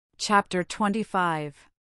Chapter 25.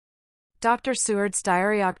 Dr. Seward's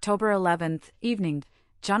Diary, October 11th, evening.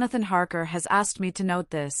 Jonathan Harker has asked me to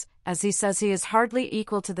note this, as he says he is hardly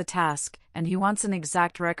equal to the task, and he wants an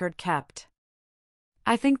exact record kept.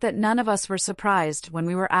 I think that none of us were surprised when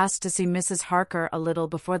we were asked to see Mrs. Harker a little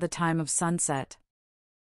before the time of sunset.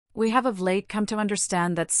 We have of late come to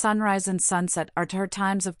understand that sunrise and sunset are to her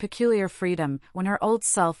times of peculiar freedom, when her old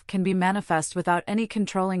self can be manifest without any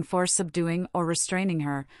controlling force subduing or restraining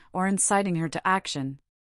her, or inciting her to action.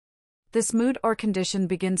 This mood or condition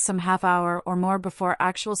begins some half hour or more before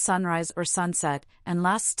actual sunrise or sunset, and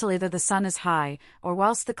lasts till either the sun is high, or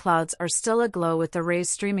whilst the clouds are still aglow with the rays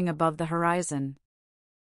streaming above the horizon.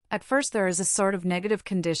 At first there is a sort of negative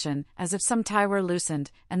condition, as if some tie were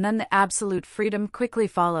loosened, and then the absolute freedom quickly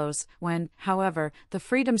follows. When, however, the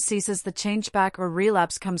freedom ceases, the change back or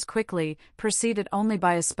relapse comes quickly, preceded only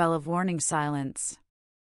by a spell of warning silence.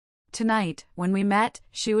 Tonight, when we met,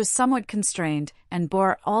 she was somewhat constrained, and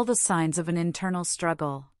bore all the signs of an internal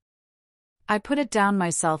struggle. I put it down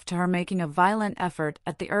myself to her making a violent effort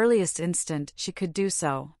at the earliest instant she could do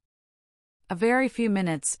so. A very few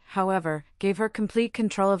minutes, however, gave her complete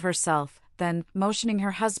control of herself. Then, motioning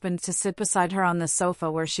her husband to sit beside her on the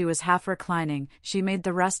sofa where she was half reclining, she made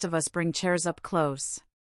the rest of us bring chairs up close.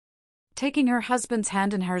 Taking her husband's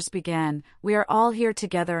hand in hers, began, "We are all here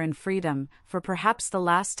together in freedom, for perhaps the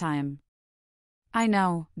last time. I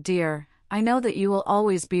know, dear, I know that you will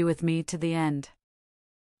always be with me to the end."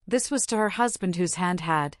 This was to her husband, whose hand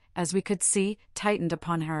had, as we could see, tightened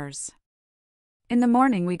upon hers. In the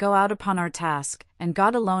morning we go out upon our task, and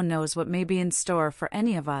God alone knows what may be in store for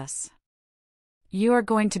any of us. You are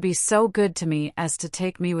going to be so good to me as to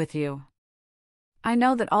take me with you. I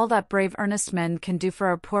know that all that brave earnest men can do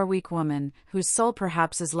for a poor weak woman, whose soul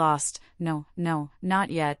perhaps is lost, no, not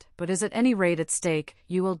yet, but is at any rate at stake,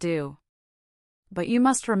 you will do. But you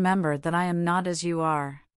must remember that I am not as you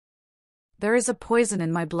are. There is a poison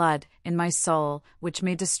in my blood, in my soul, which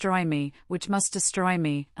may destroy me, which must destroy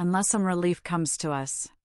me, unless some relief comes to us.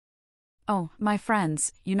 Oh, my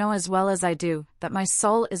friends, you know as well as I do, that my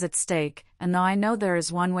soul is at stake, and though I know there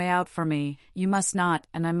is one way out for me, you must not,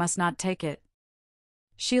 and I must not take it.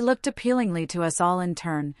 She looked appealingly to us all in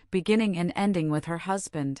turn, beginning and ending with her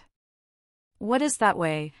husband. "What is that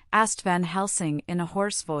way?" asked Van Helsing in a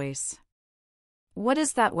hoarse voice. "What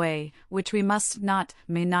is that way, which we must not,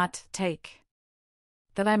 may not, take?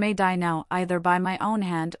 That I may die now, either by my own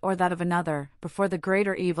hand or that of another, before the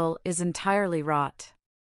greater evil is entirely wrought.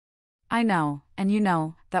 I know, and you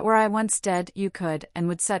know, that were I once dead, you could and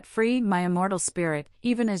would set free my immortal spirit,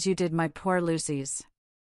 even as you did my poor Lucy's.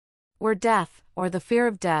 Were death, or the fear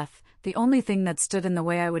of death, the only thing that stood in the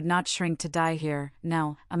way, I would not shrink to die here,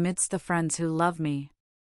 now, amidst the friends who love me.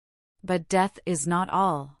 But death is not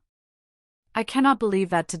all. I cannot believe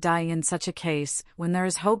that to die in such a case, when there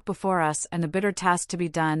is hope before us and a bitter task to be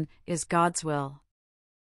done, is God's will.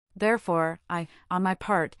 Therefore, I, on my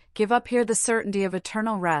part, give up here the certainty of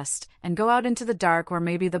eternal rest, and go out into the dark where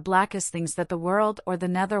may be the blackest things that the world or the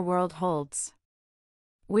nether world holds."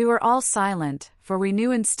 We were all silent, for we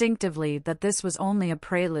knew instinctively that this was only a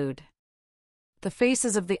prelude. The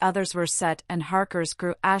faces of the others were set and Harker's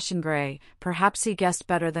grew ashen grey. Perhaps he guessed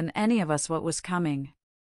better than any of us what was coming.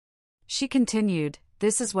 She continued,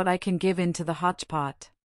 "This is what I can give into the hotchpot."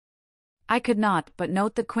 I could not but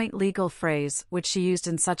note the quaint legal phrase which she used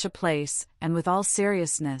in such a place, and with all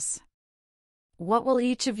seriousness. "What will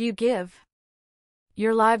each of you give?"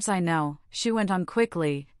 "Your lives, I know," she went on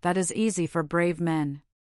quickly, "that is easy for brave men.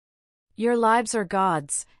 Your lives are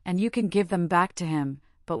God's, and you can give them back to Him,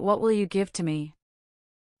 but what will you give to me?"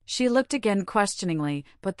 She looked again questioningly,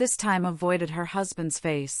 but this time avoided her husband's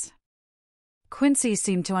face. Quincy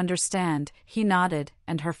seemed to understand, he nodded,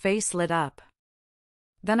 and her face lit up.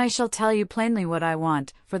 "Then I shall tell you plainly what I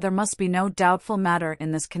want, for there must be no doubtful matter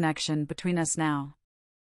in this connection between us now.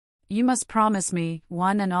 You must promise me,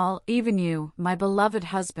 one and all, even you, my beloved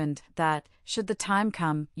husband, that, should the time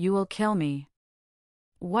come, you will kill me."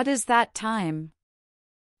 "What is that time?"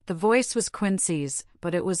 The voice was Quincy's,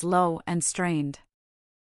 but it was low and strained.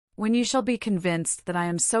 "When you shall be convinced that I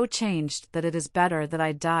am so changed that it is better that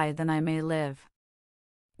I die than I may live.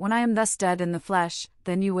 When I am thus dead in the flesh,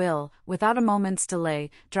 then you will, without a moment's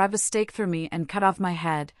delay, drive a stake through me and cut off my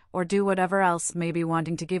head, or do whatever else may be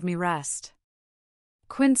wanting to give me rest."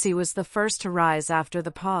 Quincy was the first to rise after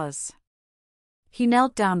the pause. He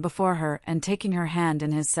knelt down before her and taking her hand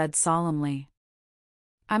in his said solemnly,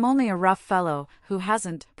 "I'm only a rough fellow, who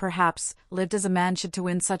hasn't, perhaps, lived as a man should to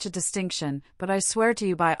win such a distinction, but I swear to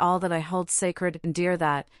you by all that I hold sacred and dear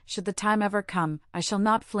that, should the time ever come, I shall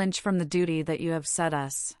not flinch from the duty that you have set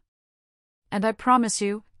us." And I promise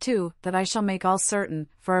you, too, that I shall make all certain,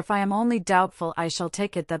 for if I am only doubtful I shall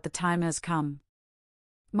take it that the time has come.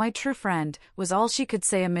 My true friend, was all she could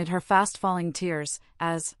say amid her fast-falling tears,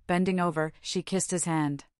 as, bending over, she kissed his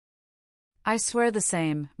hand. I swear the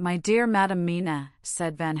same, my dear Madam Mina,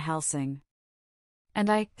 said Van Helsing. And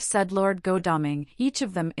I, said Lord Godalming, each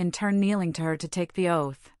of them in turn kneeling to her to take the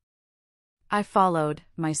oath. I followed,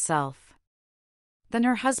 myself. Then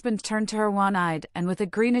her husband turned to her wan-eyed and with a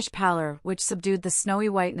greenish pallor which subdued the snowy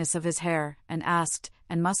whiteness of his hair, and asked,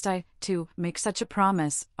 and must I, too, make such a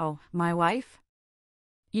promise, oh, my wife?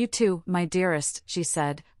 You too, my dearest, she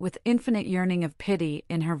said, with infinite yearning of pity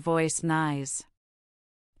in her voice and eyes.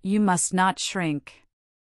 You must not shrink.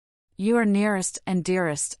 You are nearest and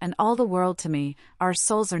dearest and all the world to me, our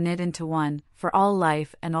souls are knit into one, for all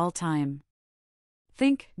life and all time.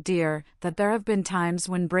 Think, dear, that there have been times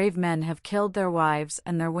when brave men have killed their wives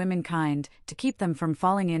and their womenkind, to keep them from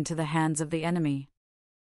falling into the hands of the enemy.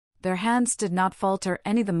 Their hands did not falter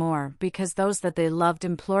any the more because those that they loved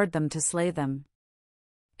implored them to slay them.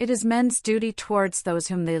 It is men's duty towards those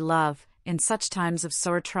whom they love, in such times of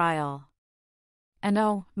sore trial. And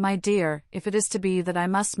oh, my dear, if it is to be that I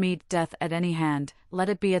must meet death at any hand, let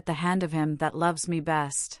it be at the hand of him that loves me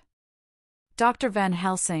best. Dr. Van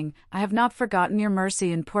Helsing, I have not forgotten your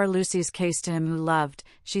mercy in poor Lucy's case to him who loved.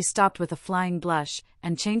 She stopped with a flying blush,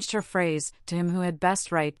 and changed her phrase, to him who had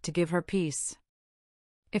best right to give her peace.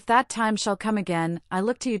 If that time shall come again, I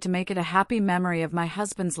look to you to make it a happy memory of my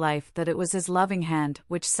husband's life that it was his loving hand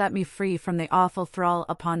which set me free from the awful thrall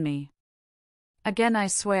upon me. Again I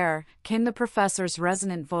swear, came the professor's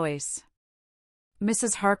resonant voice.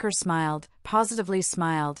 Mrs. Harker smiled, positively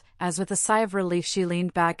smiled, as with a sigh of relief she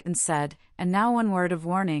leaned back and said, and now one word of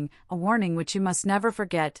warning, a warning which you must never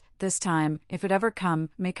forget, this time, if it ever come,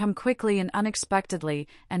 may come quickly and unexpectedly,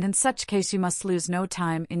 and in such case you must lose no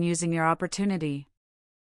time in using your opportunity.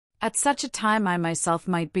 At such a time I myself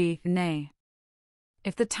might be, nay,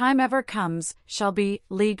 if the time ever comes, shall be,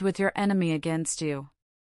 leagued with your enemy against you.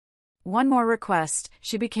 One more request,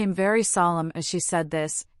 she became very solemn as she said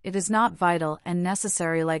this, it is not vital and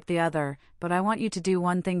necessary like the other, but I want you to do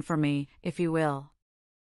one thing for me, if you will.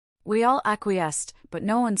 We all acquiesced, but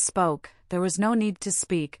no one spoke, there was no need to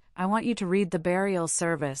speak, I want you to read the burial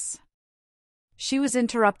service. She was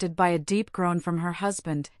interrupted by a deep groan from her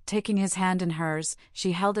husband. Taking his hand in hers,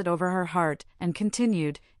 she held it over her heart, and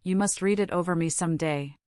continued, You must read it over me some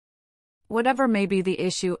day. Whatever may be the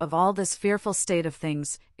issue of all this fearful state of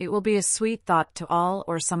things, it will be a sweet thought to all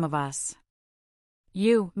or some of us.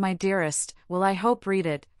 You, my dearest, will I hope read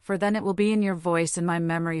it, for then it will be in your voice and my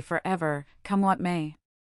memory forever, come what may.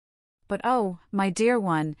 But oh, my dear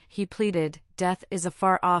one, he pleaded, death is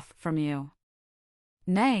afar off from you.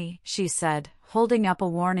 Nay, she said, holding up a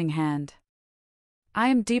warning hand. I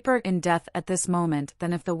am deeper in death at this moment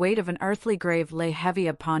than if the weight of an earthly grave lay heavy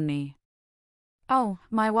upon me. Oh,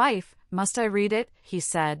 my wife, must I read it? He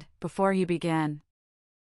said, before he began.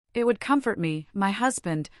 It would comfort me, my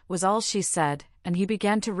husband, was all she said, and he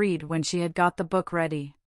began to read when she had got the book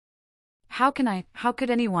ready. How could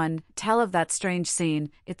anyone, tell of that strange scene,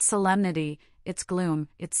 its solemnity, its gloom,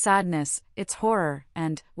 its sadness, its horror,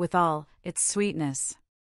 and, withal, its sweetness?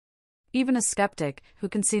 Even a skeptic, who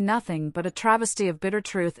can see nothing but a travesty of bitter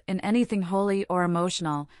truth in anything holy or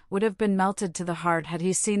emotional, would have been melted to the heart had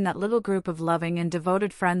he seen that little group of loving and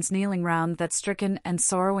devoted friends kneeling round that stricken and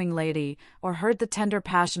sorrowing lady, or heard the tender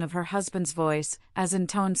passion of her husband's voice, as in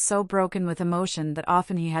tones so broken with emotion that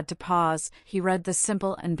often he had to pause, he read the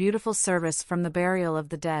simple and beautiful service from the burial of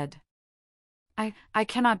the dead. I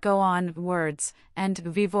cannot go on, words, and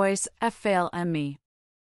voice, fail me.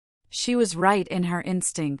 She was right in her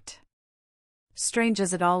instinct. Strange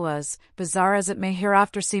as it all was, bizarre as it may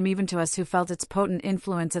hereafter seem even to us who felt its potent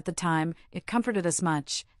influence at the time, it comforted us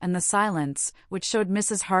much, and the silence, which showed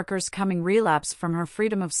Mrs. Harker's coming relapse from her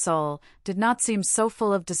freedom of soul, did not seem so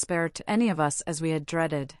full of despair to any of us as we had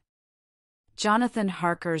dreaded. Jonathan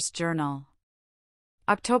Harker's Journal.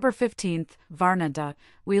 October 15th, Varnada.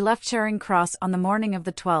 We left Charing Cross on the morning of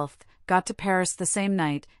the 12th, got to Paris the same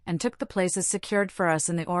night, and took the places secured for us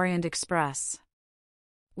in the Orient Express.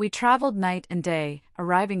 We travelled night and day,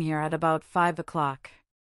 arriving here at about 5 o'clock.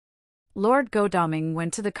 Lord Godalming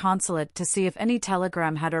went to the consulate to see if any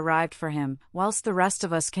telegram had arrived for him, whilst the rest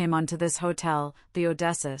of us came on to this hotel, the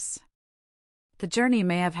Odysseus. The journey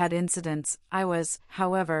may have had incidents, I was,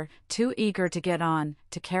 however, too eager to get on,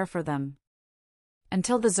 to care for them.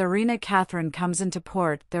 Until the Tsarina Catherine comes into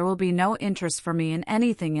port, there will be no interest for me in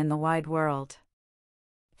anything in the wide world.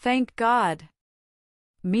 Thank God!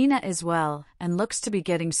 Mina is well, and looks to be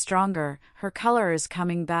getting stronger, her color is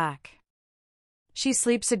coming back. She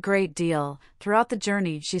sleeps a great deal. Throughout the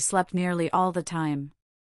journey she slept nearly all the time.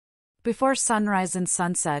 Before sunrise and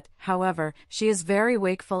sunset, however, she is very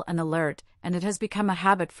wakeful and alert, and it has become a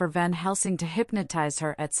habit for Van Helsing to hypnotize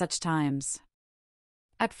her at such times.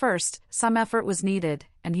 At first, some effort was needed,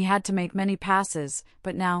 and he had to make many passes,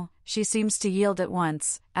 but now, she seems to yield at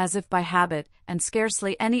once, as if by habit, and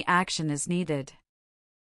scarcely any action is needed.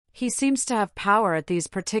 He seems to have power at these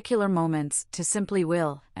particular moments to simply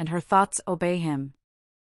will, and her thoughts obey him.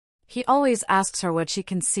 He always asks her what she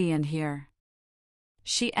can see and hear.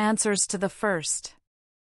 She answers to the first,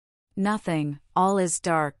 "Nothing, all is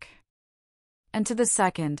dark." And to the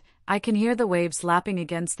second, "I can hear the waves lapping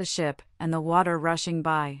against the ship, and the water rushing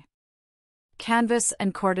by. Canvas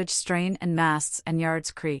and cordage strain and masts and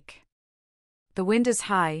yards creak. The wind is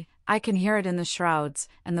high, I can hear it in the shrouds,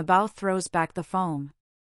 and the bow throws back the foam."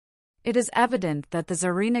 It is evident that the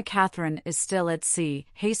Tsarina Catherine is still at sea,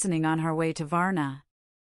 hastening on her way to Varna.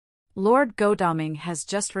 Lord Godalming has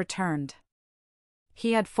just returned.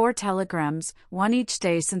 He had 4 telegrams, one each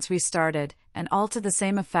day since we started, and all to the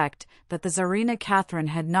same effect, that the Tsarina Catherine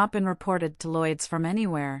had not been reported to Lloyd's from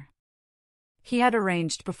anywhere. He had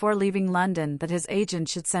arranged before leaving London that his agent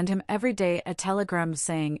should send him every day a telegram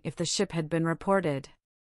saying if the ship had been reported.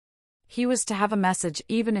 He was to have a message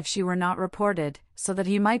even if she were not reported, so that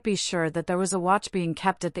he might be sure that there was a watch being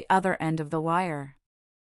kept at the other end of the wire.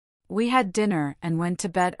 We had dinner and went to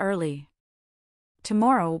bed early.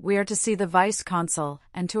 Tomorrow we are to see the vice-consul,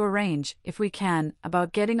 and to arrange, if we can,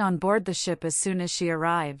 about getting on board the ship as soon as she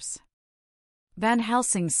arrives. Van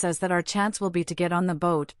Helsing says that our chance will be to get on the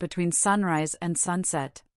boat between sunrise and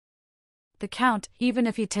sunset. The Count, even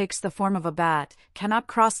if he takes the form of a bat, cannot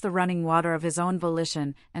cross the running water of his own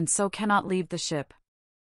volition, and so cannot leave the ship.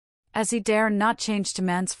 As he dare not change to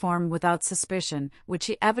man's form without suspicion, which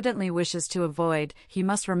he evidently wishes to avoid, he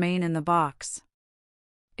must remain in the box.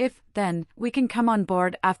 If, then, we can come on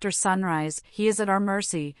board after sunrise, he is at our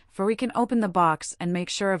mercy, for we can open the box and make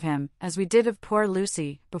sure of him, as we did of poor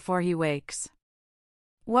Lucy, before he wakes.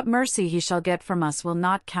 What mercy he shall get from us will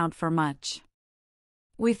not count for much.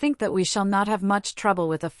 We think that we shall not have much trouble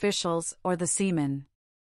with officials or the seamen.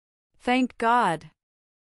 Thank God!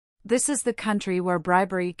 This is the country where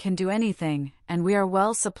bribery can do anything, and we are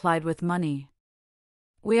well supplied with money.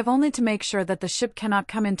 We have only to make sure that the ship cannot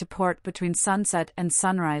come into port between sunset and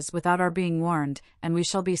sunrise without our being warned, and we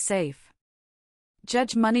shall be safe.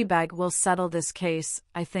 Judge Moneybag will settle this case,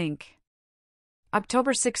 I think.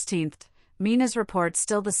 October 16th. Mina's report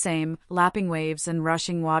still the same, lapping waves and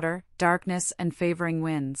rushing water, darkness and favoring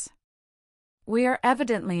winds. We are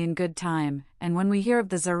evidently in good time, and when we hear of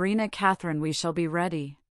the Tsarina Catherine we shall be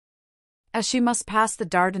ready. As she must pass the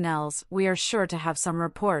Dardanelles, we are sure to have some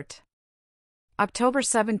report. October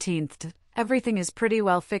 17th. Everything is pretty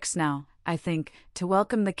well fixed now, I think, to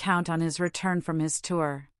welcome the Count on his return from his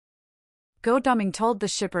tour. Godalming told the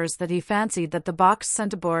shippers that he fancied that the box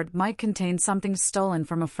sent aboard might contain something stolen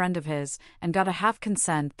from a friend of his, and got a half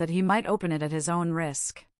consent that he might open it at his own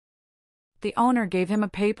risk. The owner gave him a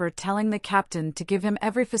paper telling the captain to give him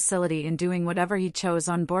every facility in doing whatever he chose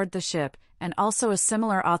on board the ship, and also a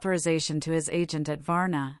similar authorization to his agent at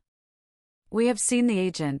Varna. We have seen the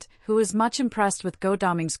agent, who is much impressed with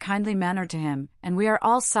Godalming's kindly manner to him, and we are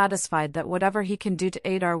all satisfied that whatever he can do to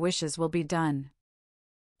aid our wishes will be done.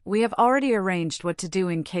 We have already arranged what to do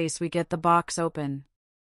in case we get the box open.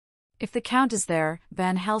 If the Count is there,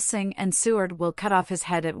 Van Helsing and Seward will cut off his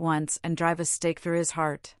head at once and drive a stake through his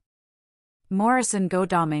heart. Morris and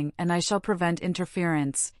Godalming and I shall prevent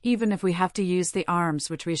interference, even if we have to use the arms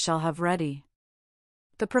which we shall have ready.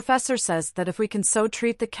 The professor says that if we can so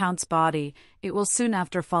treat the Count's body, it will soon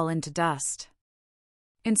after fall into dust.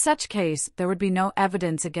 In such case, there would be no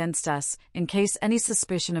evidence against us, in case any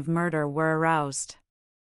suspicion of murder were aroused.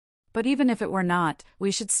 But even if it were not,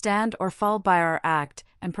 we should stand or fall by our act,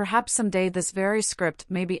 and perhaps some day this very script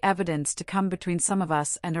may be evidence to come between some of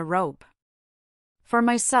us and a rope. For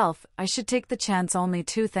myself, I should take the chance only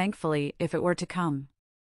too thankfully if it were to come.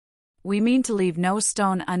 We mean to leave no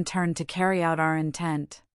stone unturned to carry out our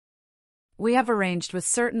intent. We have arranged with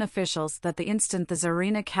certain officials that the instant the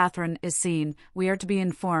Tsarina Catherine is seen, we are to be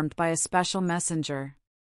informed by a special messenger.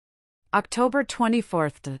 October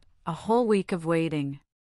 24th. A whole week of waiting.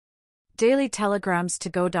 Daily telegrams to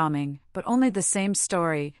Godalming, but only the same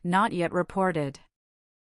story, not yet reported.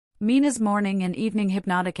 Mina's morning and evening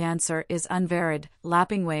hypnotic answer is unvaried,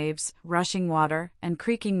 lapping waves, rushing water, and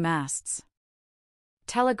creaking masts.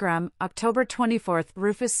 Telegram, October 24th.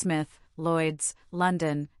 Rufus Smith, Lloyd's,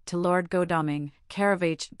 London, to Lord Godalming, care of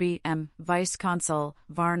H.B.M., Vice-Consul,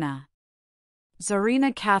 Varna.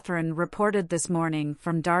 Tsarina Catherine reported this morning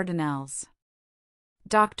from Dardanelles.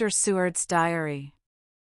 Dr. Seward's diary.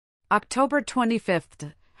 October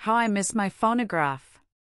 25th. How I miss my phonograph.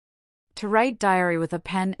 To write diary with a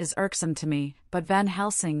pen is irksome to me, but Van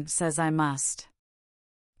Helsing says I must.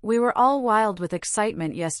 We were all wild with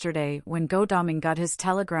excitement yesterday when Godalming got his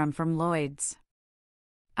telegram from Lloyd's.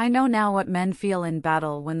 I know now what men feel in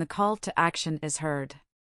battle when the call to action is heard.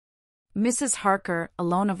 Mrs. Harker,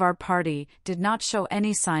 alone of our party, did not show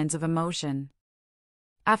any signs of emotion.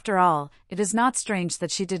 After all, it is not strange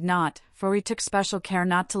that she did not, for we took special care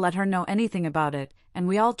not to let her know anything about it, and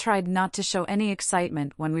we all tried not to show any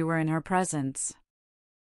excitement when we were in her presence.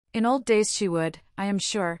 In old days she would, I am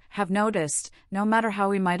sure, have noticed, no matter how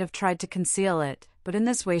we might have tried to conceal it, but in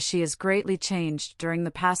this way she is greatly changed during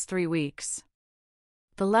the past 3 weeks.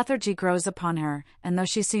 The lethargy grows upon her, and though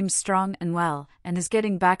she seems strong and well, and is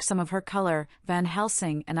getting back some of her color, Van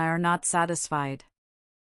Helsing and I are not satisfied.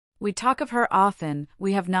 We talk of her often,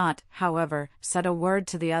 we have not, however, said a word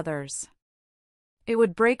to the others. It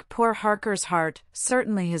would break poor Harker's heart,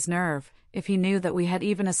 certainly his nerve, if he knew that we had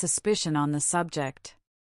even a suspicion on the subject.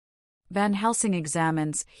 Van Helsing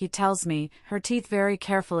examines, he tells me, her teeth very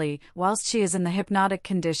carefully, whilst she is in the hypnotic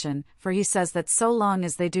condition, for he says that so long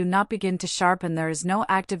as they do not begin to sharpen there is no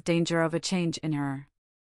active danger of a change in her.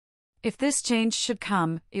 If this change should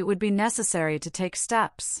come, it would be necessary to take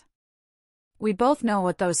steps. We both know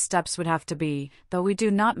what those steps would have to be, though we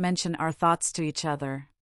do not mention our thoughts to each other.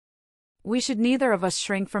 We should neither of us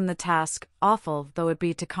shrink from the task, awful though it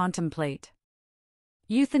be to contemplate.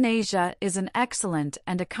 Euthanasia is an excellent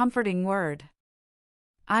and a comforting word.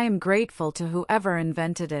 I am grateful to whoever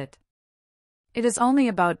invented it. It is only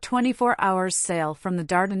about 24 hours' sail from the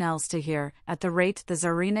Dardanelles to here, at the rate the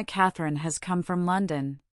Tsarina Catherine has come from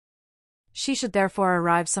London. She should therefore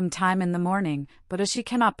arrive some time in the morning, but as she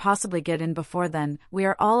cannot possibly get in before then, we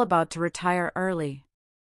are all about to retire early.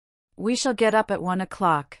 We shall get up at 1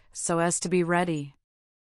 o'clock, so as to be ready.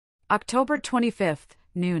 October 25th,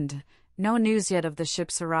 noon. No news yet of the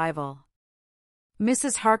ship's arrival.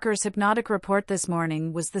 Mrs. Harker's hypnotic report this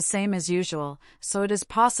morning was the same as usual, so it is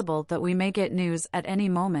possible that we may get news at any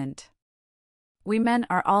moment. We men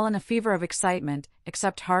are all in a fever of excitement,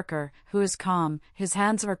 except Harker, who is calm, his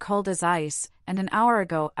hands are cold as ice, and an hour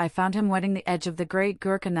ago I found him whetting the edge of the great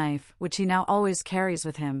Gurkha knife which he now always carries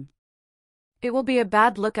with him. It will be a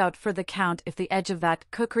bad lookout for the Count if the edge of that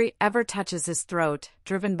kukri ever touches his throat,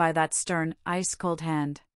 driven by that stern, ice-cold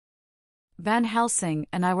hand. Van Helsing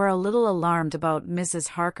and I were a little alarmed about Mrs.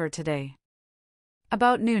 Harker today.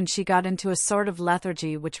 About noon she got into a sort of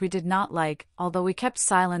lethargy which we did not like, although we kept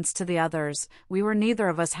silence to the others, we were neither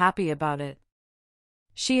of us happy about it.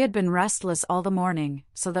 She had been restless all the morning,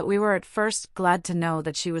 so that we were at first glad to know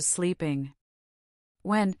that she was sleeping.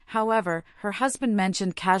 When, however, her husband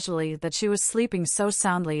mentioned casually that she was sleeping so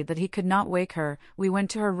soundly that he could not wake her, we went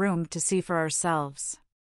to her room to see for ourselves.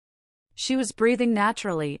 She was breathing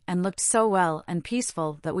naturally and looked so well and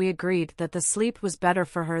peaceful that we agreed that the sleep was better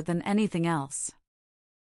for her than anything else.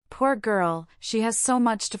 Poor girl, she has so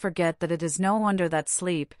much to forget that it is no wonder that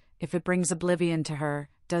sleep, if it brings oblivion to her,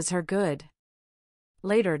 does her good.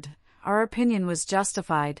 Later, our opinion was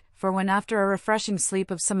justified, for when after a refreshing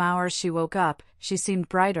sleep of some hours she woke up, she seemed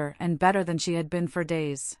brighter and better than she had been for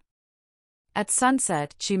days. At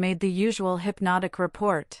sunset she made the usual hypnotic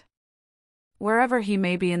report. Wherever he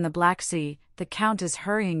may be in the Black Sea, the Count is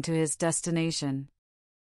hurrying to his destination.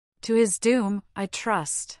 To his doom, I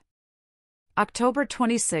trust. October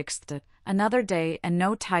 26th, another day and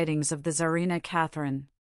no tidings of the Tsarina Catherine.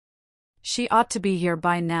 She ought to be here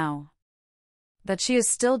by now. That she is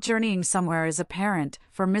still journeying somewhere is apparent,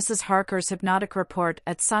 for Mrs. Harker's hypnotic report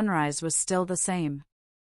at sunrise was still the same.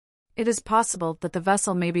 It is possible that the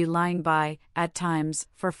vessel may be lying by, at times,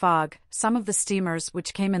 for fog. Some of the steamers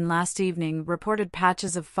which came in last evening reported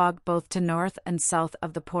patches of fog both to north and south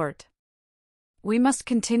of the port. We must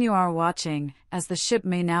continue our watching, as the ship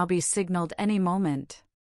may now be signaled any moment.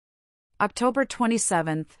 October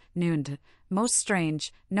 27th, noon. Most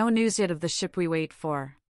strange, no news yet of the ship we wait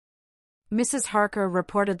for. Mrs. Harker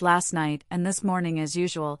reported last night and this morning as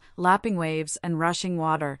usual, lapping waves and rushing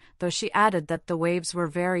water, though she added that the waves were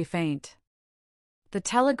very faint. The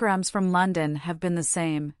telegrams from London have been the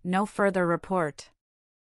same, no further report.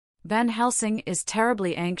 Van Helsing is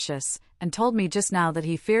terribly anxious, and told me just now that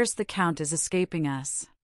he fears the Count is escaping us.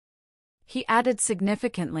 He added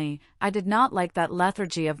significantly, I did not like that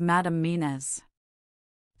lethargy of Madame Mina's.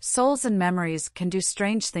 Souls and memories can do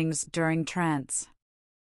strange things during trance.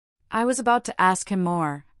 I was about to ask him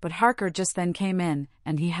more, but Harker just then came in,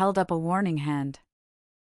 and he held up a warning hand.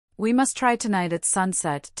 We must try tonight at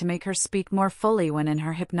sunset to make her speak more fully when in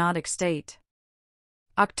her hypnotic state.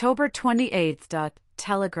 October 28th.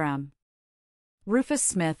 Telegram. Rufus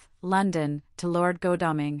Smith, London, to Lord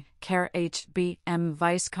Godalming, care H.B.M.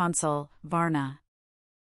 Vice-Consul, Varna.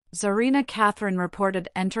 Tsarina Catherine reported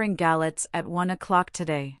entering Galatz at 1 o'clock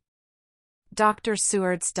today. Dr.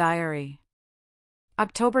 Seward's diary.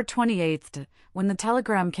 October 28th. When the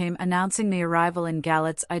telegram came announcing the arrival in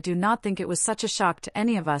Galatz, I do not think it was such a shock to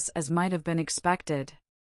any of us as might have been expected.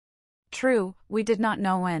 True, we did not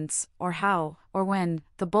know whence, or how, or when,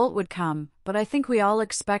 the bolt would come, but I think we all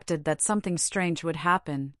expected that something strange would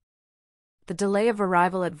happen. The delay of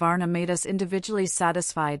arrival at Varna made us individually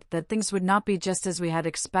satisfied that things would not be just as we had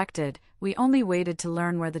expected. We only waited to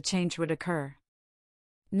learn where the change would occur.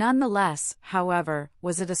 Nonetheless, however,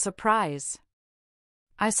 was it a surprise?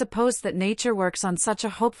 I suppose that nature works on such a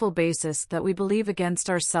hopeful basis that we believe against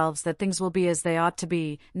ourselves that things will be as they ought to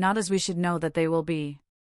be, not as we should know that they will be.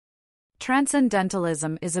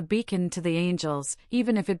 Transcendentalism is a beacon to the angels,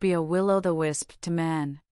 even if it be a will-o'-the-wisp to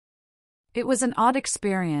man. It was an odd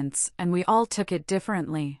experience, and we all took it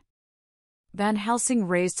differently. Van Helsing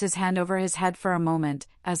raised his hand over his head for a moment,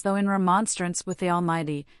 as though in remonstrance with the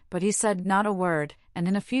Almighty, but he said not a word, and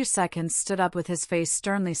in a few seconds stood up with his face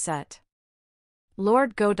sternly set.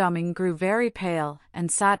 Lord Godalming grew very pale,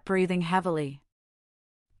 and sat breathing heavily.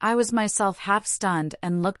 I was myself half stunned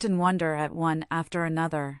and looked in wonder at one after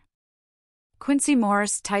another. Quincy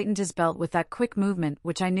Morris tightened his belt with that quick movement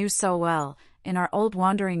which I knew so well. In our old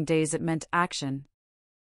wandering days it meant action.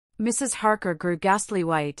 Mrs. Harker grew ghastly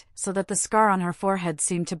white, so that the scar on her forehead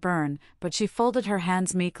seemed to burn, but she folded her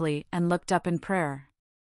hands meekly and looked up in prayer.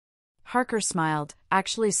 Harker smiled,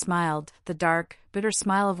 actually smiled, the dark, bitter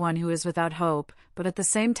smile of one who is without hope, but at the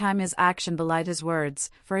same time his action belied his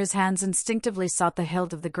words, for his hands instinctively sought the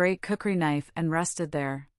hilt of the great cookery knife and rested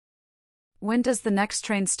there. When does the next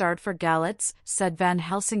train start for Galatz? Said Van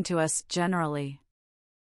Helsing to us generally.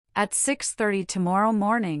 At 6:30 tomorrow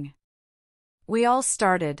morning. We all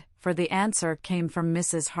started, for the answer came from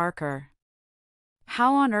Mrs. Harker.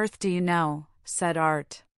 How on earth do you know? Said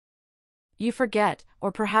Art. You forget,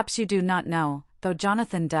 or perhaps you do not know, though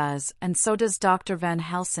Jonathan does, and so does Dr. Van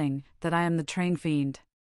Helsing, that I am the train fiend.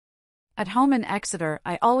 At home in Exeter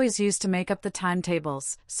I always used to make up the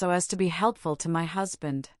timetables, so as to be helpful to my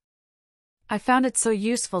husband. I found it so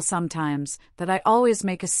useful sometimes, that I always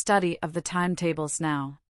make a study of the timetables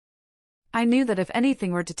now. I knew that if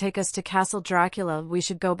anything were to take us to Castle Dracula we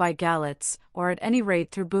should go by Galatz, or at any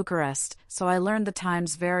rate through Bucharest, so I learned the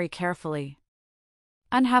times very carefully.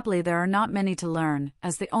 Unhappily there are not many to learn,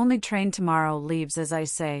 as the only train tomorrow leaves as I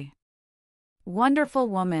say. Wonderful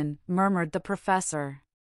woman, murmured the professor.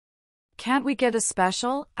 Can't we get a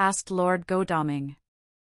special? Asked Lord Godalming.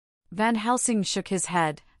 Van Helsing shook his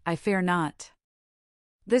head. I fear not.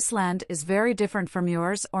 This land is very different from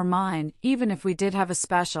yours or mine. Even if we did have a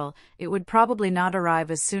special, it would probably not arrive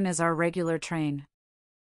as soon as our regular train.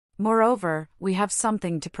 Moreover, we have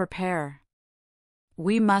something to prepare.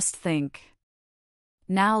 We must think.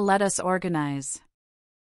 Now let us organize.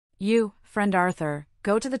 You, friend Arthur,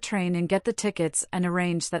 go to the train and get the tickets and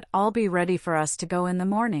arrange that all be ready for us to go in the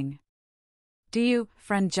morning. Do you,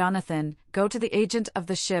 friend Jonathan, go to the agent of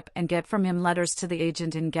the ship and get from him letters to the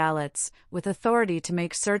agent in Galatz, with authority to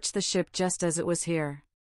make search the ship just as it was here.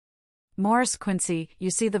 Morris Quincy, you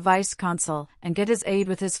see the vice-consul, and get his aid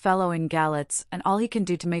with his fellow in Galatz, and all he can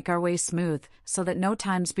do to make our way smooth, so that no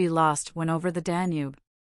times be lost when over the Danube.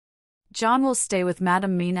 John will stay with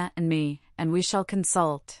Madam Mina and me, and we shall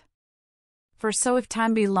consult. For so if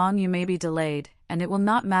time be long you may be delayed, and it will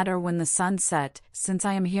not matter when the sun set, since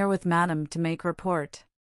I am here with Madam to make report.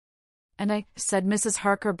 And I, said Mrs.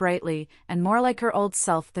 Harker brightly, and more like her old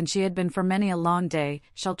self than she had been for many a long day,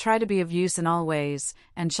 shall try to be of use in all ways,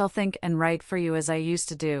 and shall think and write for you as I used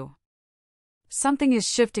to do. Something is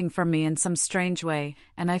shifting from me in some strange way,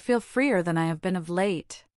 and I feel freer than I have been of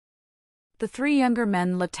late. The three younger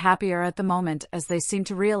men looked happier at the moment as they seemed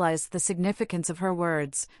to realize the significance of her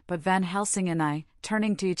words, but Van Helsing and I,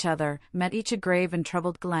 turning to each other, met each a grave and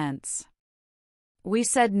troubled glance. We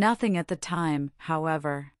said nothing at the time,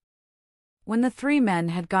 however. When the three men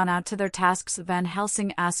had gone out to their tasks, Van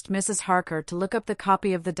Helsing asked Mrs. Harker to look up the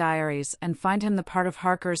copy of the diaries and find him the part of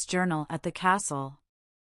Harker's journal at the castle.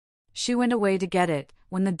 She went away to get it.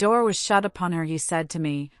 When the door was shut upon her he said to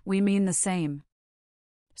me, "We mean the same.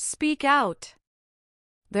 Speak out.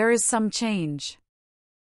 There is some change.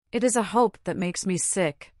 It is a hope that makes me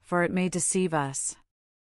sick, for it may deceive us."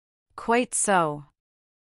 Quite so.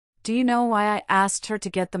 Do you know why I asked her to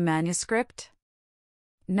get the manuscript?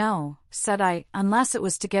 No, said I, unless it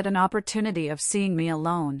was to get an opportunity of seeing me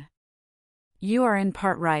alone. You are in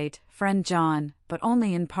part right, friend John, but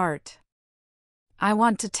only in part. I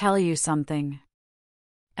want to tell you something.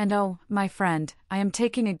 And oh, my friend, I am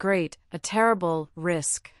taking a terrible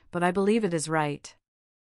risk, but I believe it is right.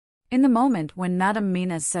 In the moment when Madame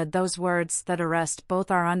Mina said those words that arrest both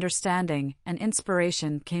our understanding and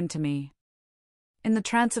inspiration came to me. In the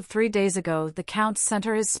trance of 3 days ago, the Count sent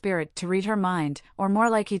her his spirit to read her mind, or more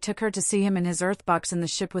like he took her to see him in his earth box in the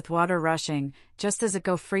ship with water rushing, just as it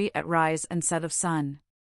go free at rise and set of sun.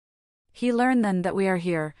 He learned then that we are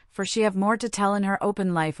here, for she have more to tell in her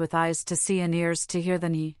open life with eyes to see and ears to hear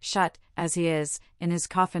than he, shut, as he is, in his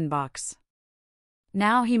coffin box.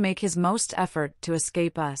 Now he make his most effort to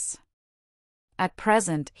escape us. At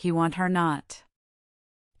present he want her not.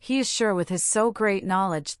 He is sure with his so great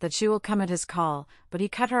knowledge that she will come at his call, but he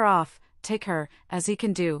cut her off, take her, as he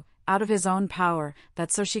can do, out of his own power,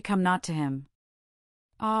 that so she come not to him.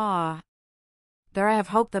 Ah! There I have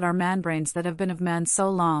hope that our man-brains that have been of man so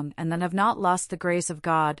long and that have not lost the grace of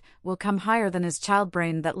God, will come higher than his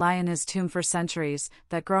child-brain that lie in his tomb for centuries,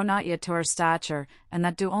 that grow not yet to our stature, and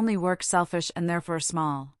that do only work selfish and therefore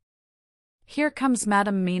small. Here comes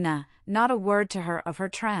Madame Mina, not a word to her of her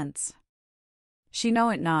trance. She know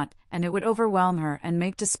it not, and it would overwhelm her and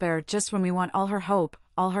make despair just when we want all her hope,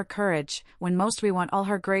 all her courage, when most we want all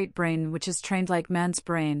her great brain which is trained like man's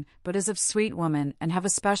brain, but is of sweet woman and have a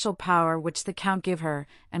special power which the Count give her,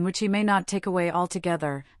 and which he may not take away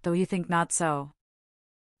altogether, though he think not so.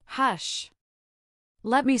 Hush!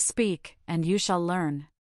 Let me speak, and you shall learn.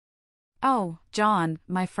 Oh, John,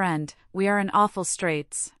 my friend, we are in awful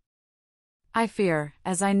straits. I fear,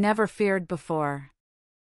 as I never feared before.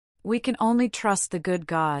 We can only trust the good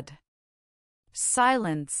God.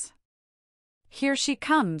 Silence. Here she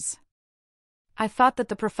comes. I thought that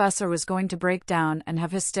the professor was going to break down and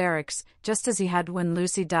have hysterics, just as he had when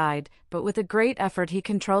Lucy died, but with a great effort he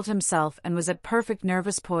controlled himself and was at perfect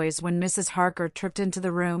nervous poise when Mrs. Harker tripped into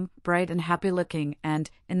the room, bright and happy-looking and,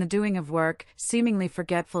 in the doing of work, seemingly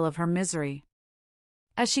forgetful of her misery.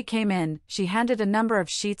 As she came in, she handed a number of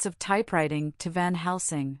sheets of typewriting to Van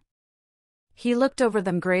Helsing. He looked over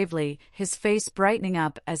them gravely, his face brightening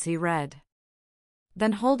up as he read.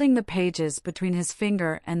 Then holding the pages between his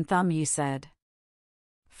finger and thumb he said,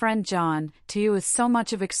 "Friend John, to you with so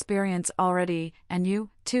much of experience already, and you,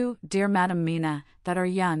 too, dear Madame Mina, that are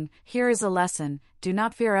young, here is a lesson, do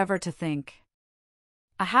not fear ever to think.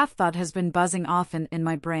 A half-thought has been buzzing often in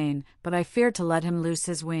my brain, but I fear to let him loose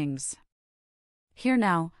his wings. Here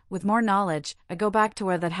now, with more knowledge, I go back to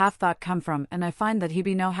where that half-thought come from, and I find that he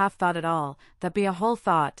be no half-thought at all, that be a whole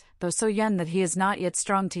thought, though so young that he is not yet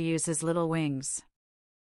strong to use his little wings.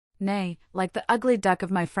 Nay, like the ugly duck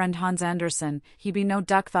of my friend Hans Andersen, he be no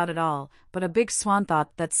duck-thought at all, but a big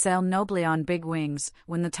swan-thought that sail nobly on big wings,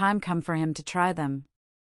 when the time come for him to try them.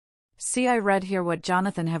 See, I read here what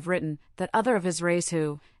Jonathan have written, that other of his race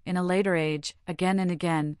who, in a later age, again and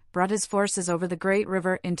again, brought his forces over the great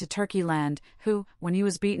river into Turkey land, who, when he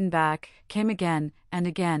was beaten back, came again, and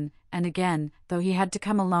again, and again, though he had to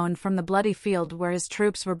come alone from the bloody field where his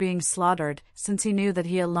troops were being slaughtered, since he knew that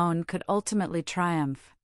he alone could ultimately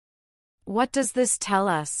triumph. What does this tell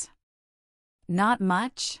us? Not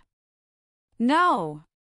much? No!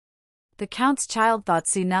 The Count's child thought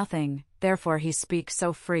see nothing, therefore he speaks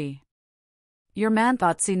so free. Your man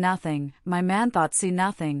thought see nothing, my man thought see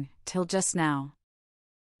nothing, till just now.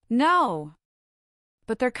 No!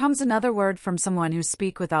 But there comes another word from someone who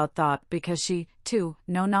speak without thought, because she, too,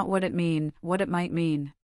 know not what it might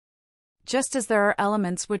mean. Just as there are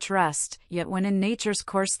elements which rest, yet when in nature's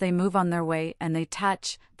course they move on their way and they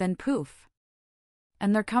touch, then poof.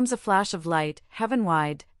 And there comes a flash of light,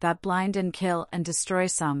 heaven-wide, that blind and kill and destroy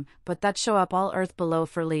some, but that show up all earth below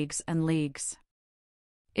for leagues and leagues.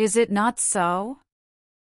 Is it not so?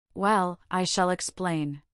 Well, I shall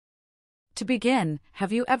explain. To begin,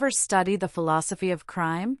 have you ever studied the philosophy of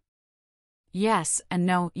crime? Yes and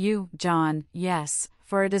no, you, John, yes,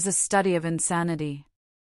 for it is a study of insanity.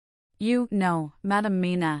 You, no, Madame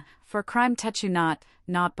Mina, for crime touch you not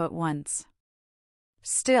but once.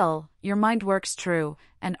 Still, your mind works true,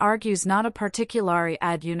 and argues not a particulari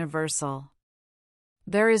ad universal.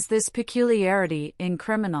 There is this peculiarity in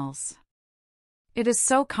criminals. It is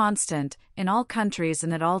so constant, in all countries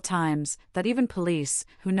and at all times, that even police,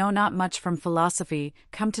 who know not much from philosophy,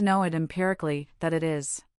 come to know it empirically, that it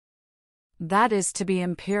is. That is to be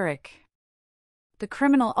empiric. The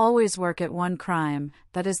criminal always work at one crime,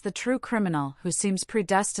 that is the true criminal who seems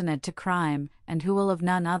predestinate to crime, and who will of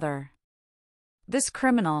none other. This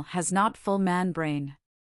criminal has not full man-brain.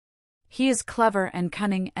 He is clever and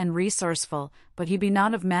cunning and resourceful, but he be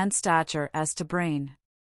not of man stature as to brain.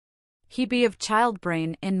 He be of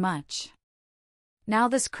child-brain in much. Now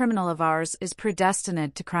this criminal of ours is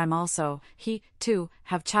predestinate to crime also, he, too,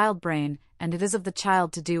 have child-brain, and it is of the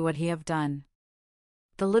child to do what he have done.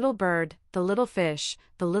 The little bird, the little fish,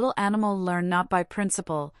 the little animal learn not by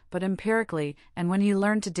principle, but empirically, and when he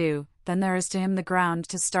learn to do, then there is to him the ground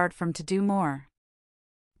to start from to do more.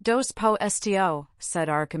 Dos po sto, said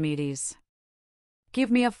Archimedes. Give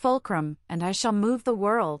me a fulcrum, and I shall move the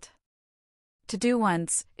world. To do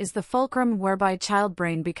once, is the fulcrum whereby child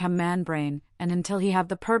brain become man brain, and until he have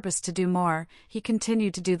the purpose to do more, he continue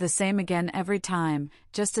to do the same again every time,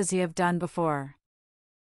 just as he have done before.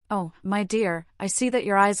 Oh, my dear, I see that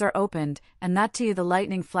your eyes are opened, and that to you the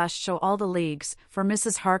lightning flash show all the leagues, for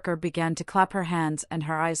Mrs. Harker began to clap her hands and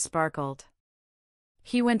her eyes sparkled.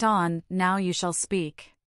 He went on, now you shall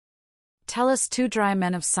speak. Tell us two dry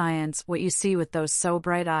men of science what you see with those so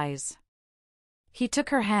bright eyes. He took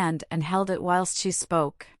her hand and held it whilst she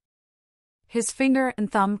spoke. His finger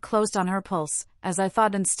and thumb closed on her pulse, as I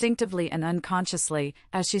thought instinctively and unconsciously,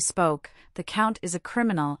 as she spoke, the Count is a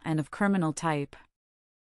criminal and of criminal type.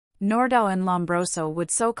 Nordau and Lombroso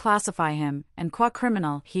would so classify him, and qua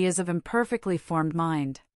criminal he is of imperfectly formed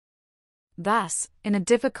mind. Thus, in a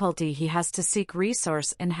difficulty he has to seek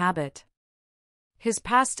resource in habit. His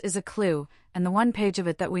past is a clue, and the one page of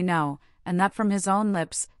it that we know, and that from his own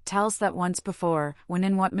lips, tells that once before, when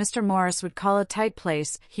in what Mr. Morris would call a tight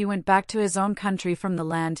place, he went back to his own country from the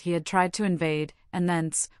land he had tried to invade, and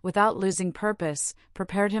thence, without losing purpose,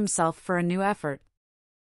 prepared himself for a new effort.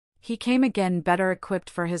 He came again better equipped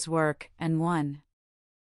for his work, and won.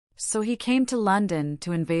 So he came to London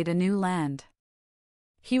to invade a new land.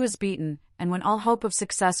 He was beaten, and when all hope of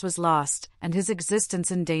success was lost, and his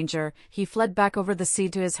existence in danger, he fled back over the sea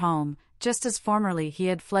to his home, just as formerly he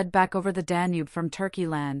had fled back over the Danube from Turkey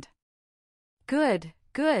land. Good,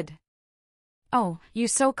 good. Oh, you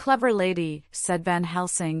so clever lady, said Van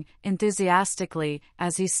Helsing, enthusiastically,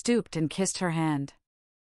 as he stooped and kissed her hand.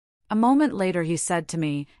 A moment later he said to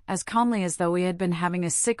me, as calmly as though we had been having a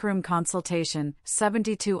sick-room consultation,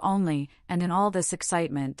 72 only, and in all this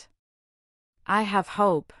excitement. I have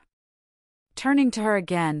hope. Turning to her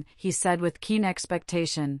again, he said with keen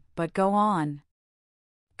expectation, but go on.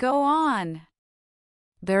 Go on.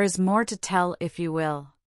 There is more to tell if you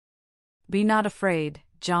will. Be not afraid,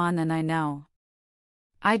 John, and I know.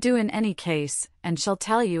 I do in any case, and shall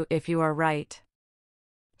tell you if you are right.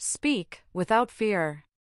 Speak, without fear.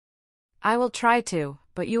 I will try to,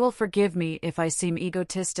 but you will forgive me if I seem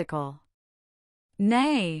egotistical.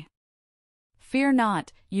 Nay. Fear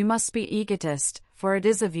not, you must be egotist, for it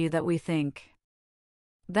is of you that we think.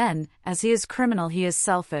 Then, as he is criminal he is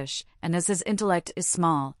selfish, and as his intellect is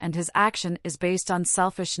small and his action is based on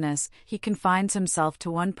selfishness, he confines himself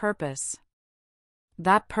to one purpose.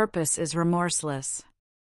 That purpose is remorseless.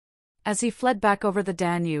 As he fled back over the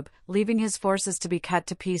Danube, leaving his forces to be cut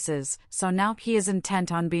to pieces, so now he is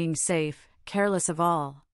intent on being safe, careless of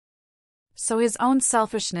all. So his own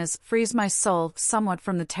selfishness frees my soul somewhat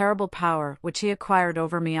from the terrible power which he acquired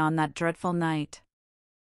over me on that dreadful night.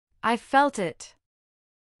 I felt it.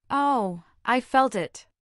 Oh, I felt it.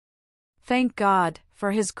 Thank God,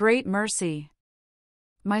 for his great mercy.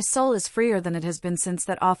 My soul is freer than it has been since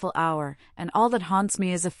that awful hour, and all that haunts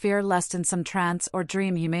me is a fear lest in some trance or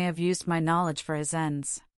dream he may have used my knowledge for his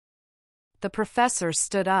ends. The professor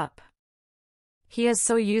stood up. He has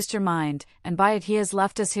so used your mind, and by it he has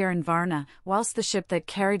left us here in Varna, whilst the ship that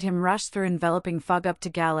carried him rushed through enveloping fog up to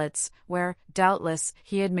Galatz, where, doubtless,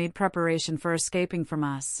 he had made preparation for escaping from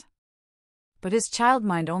us. But his child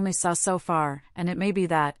mind only saw so far, and it may be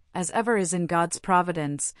that, as ever is in God's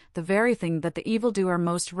providence, the very thing that the evildoer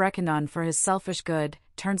most reckoned on for his selfish good,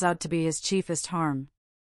 turns out to be his chiefest harm.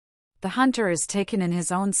 The hunter is taken in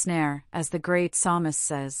his own snare, as the great psalmist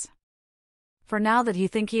says. For now that he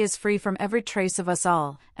think he is free from every trace of us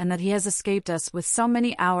all, and that he has escaped us with so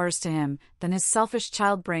many hours to him, then his selfish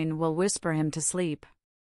child brain will whisper him to sleep.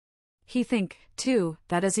 He think, too,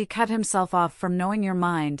 that as he cut himself off from knowing your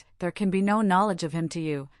mind, there can be no knowledge of him to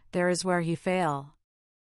you, there is where he fail.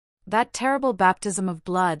 That terrible baptism of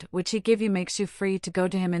blood which he give you makes you free to go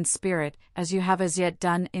to him in spirit, as you have as yet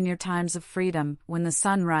done in your times of freedom, when the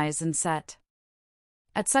sun rise and set.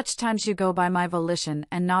 At such times you go by my volition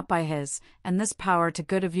and not by his, and this power to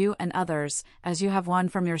good of you and others, as you have won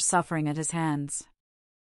from your suffering at his hands.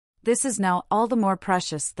 This is now all the more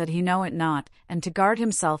precious that he know it not, and to guard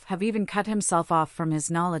himself have even cut himself off from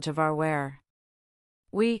his knowledge of our where.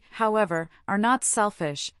 We, however, are not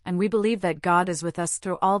selfish, and we believe that God is with us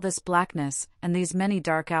through all this blackness, and these many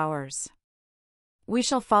dark hours. We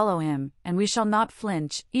shall follow him, and we shall not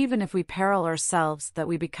flinch, even if we peril ourselves that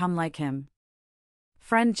we become like him.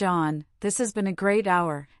 Friend John, this has been a great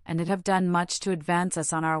hour, and it have done much to advance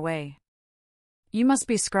us on our way. You must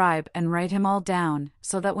be scribe and write him all down,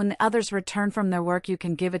 so that when the others return from their work you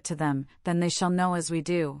can give it to them, then they shall know as we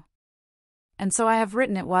do. And so I have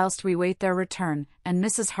written it whilst we wait their return, and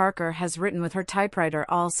Mrs. Harker has written with her typewriter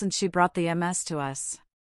all since she brought the MS to us.